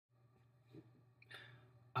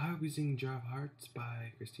I'll be singing Jar of Hearts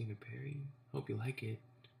by Christina Perri. Hope you like it.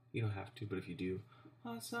 You don't have to, but if you do,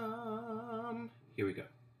 awesome. Here we go.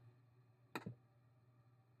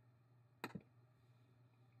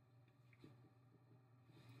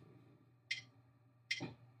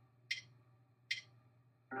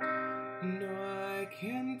 No, I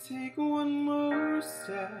can't take one more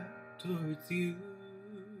step towards you,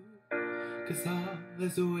 'cause all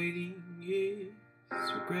that's waiting is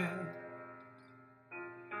regret.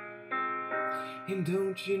 And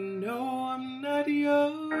don't you know I'm not your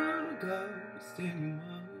ghost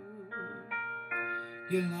anymore?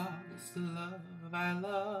 You lost the love I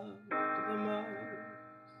loved the most.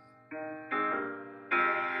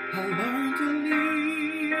 I learned to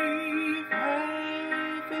leave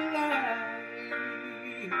half alive.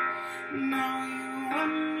 Now you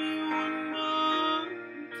want me one more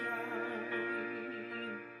time.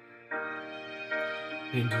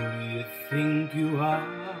 And who you think you are,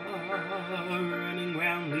 running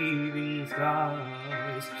round leaving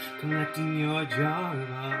scars, collecting your jar of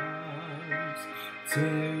hearts,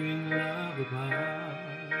 tearing love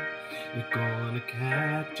apart? You're gonna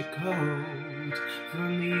catch a cold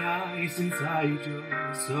from the ice inside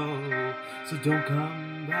your soul. So don't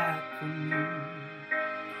come back for me.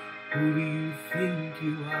 Who do you think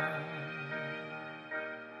you are?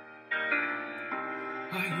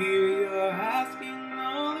 I hear you're asking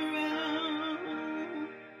all around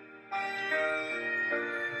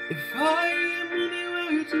if I am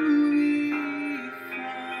anywhere to be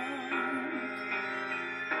found.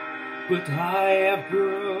 But I have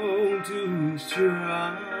grown too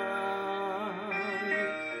strong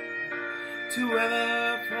to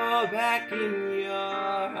ever fall back in your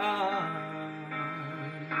arms.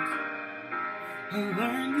 I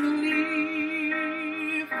learned to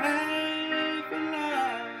leave half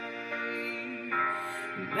alive.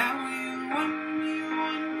 Now you want me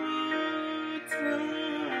one more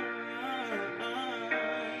time.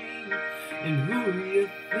 And who do you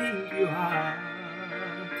think you are,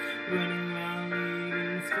 running around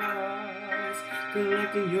leaving scars,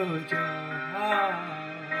 collecting your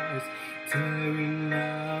jars, tearing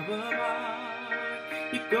love apart?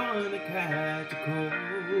 You're gonna catch a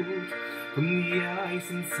cold from the ice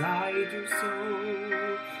inside your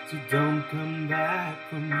soul. So don't come back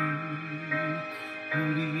for me. Who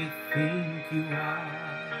do you think you are?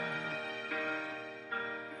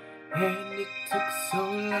 And it took so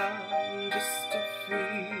long just to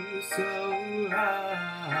feel so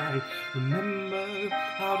high. Remember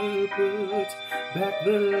how to put back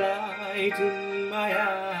the light in my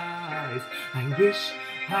eyes. I wish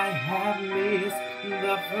I had missed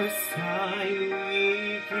the first time we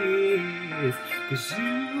kissed, 'cause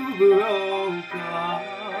you broke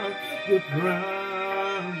all your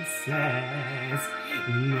promises.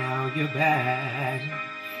 Now you're back.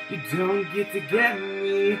 You don't get to get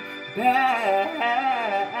me back.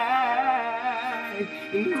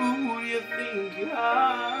 And who do you think you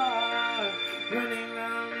are, running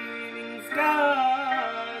around leaving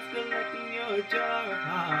scars, collecting your jar of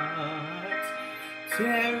hearts,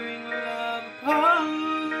 tearing love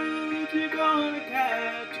apart? You're gonna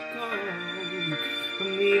catch a cold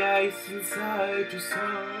from the ice inside your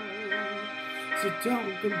soul. So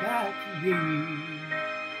don't come back for me.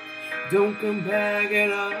 Don't come back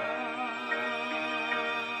at all.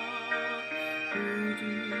 Who do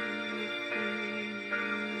you think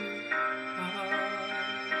you are,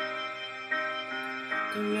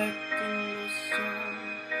 collecting your soul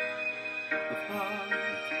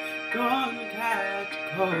apart? Gonna catch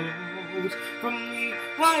cold from the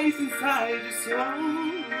ice inside your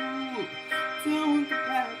soul. Don't come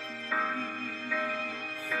back for me.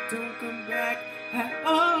 Don't come back at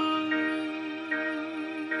all.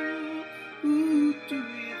 Who do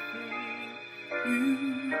you think you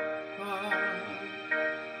are?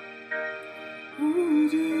 Who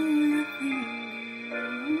do you think you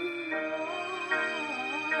are?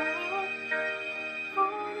 Who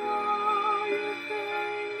do you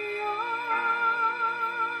think you are?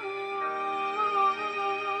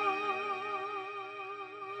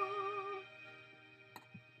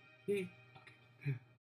 Hey.